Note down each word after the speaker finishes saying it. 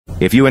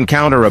If you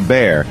encounter a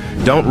bear,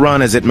 don't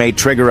run, as it may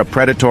trigger a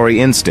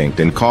predatory instinct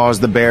and cause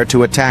the bear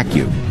to attack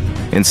you.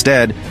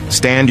 Instead,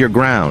 stand your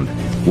ground,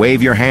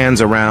 wave your hands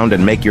around,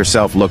 and make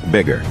yourself look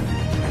bigger.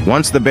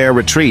 Once the bear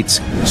retreats,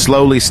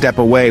 slowly step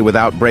away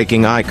without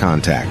breaking eye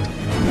contact.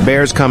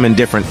 Bears come in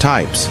different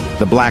types: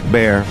 the black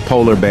bear,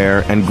 polar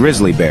bear, and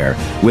grizzly bear,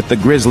 with the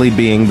grizzly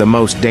being the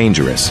most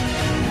dangerous.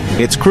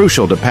 It's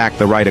crucial to pack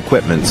the right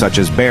equipment, such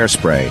as bear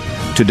spray,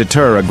 to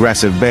deter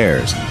aggressive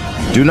bears.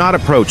 Do not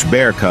approach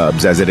bear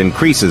cubs, as it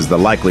increases the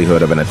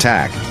likelihood of an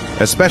attack,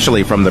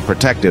 especially from the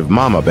protective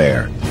mama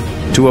bear.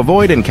 To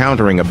avoid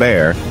encountering a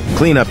bear,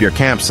 clean up your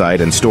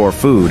campsite and store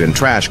food and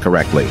trash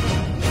correctly.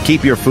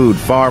 Keep your food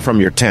far from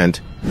your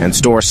tent and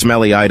store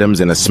smelly items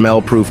in a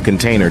smell-proof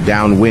container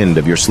downwind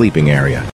of your sleeping area.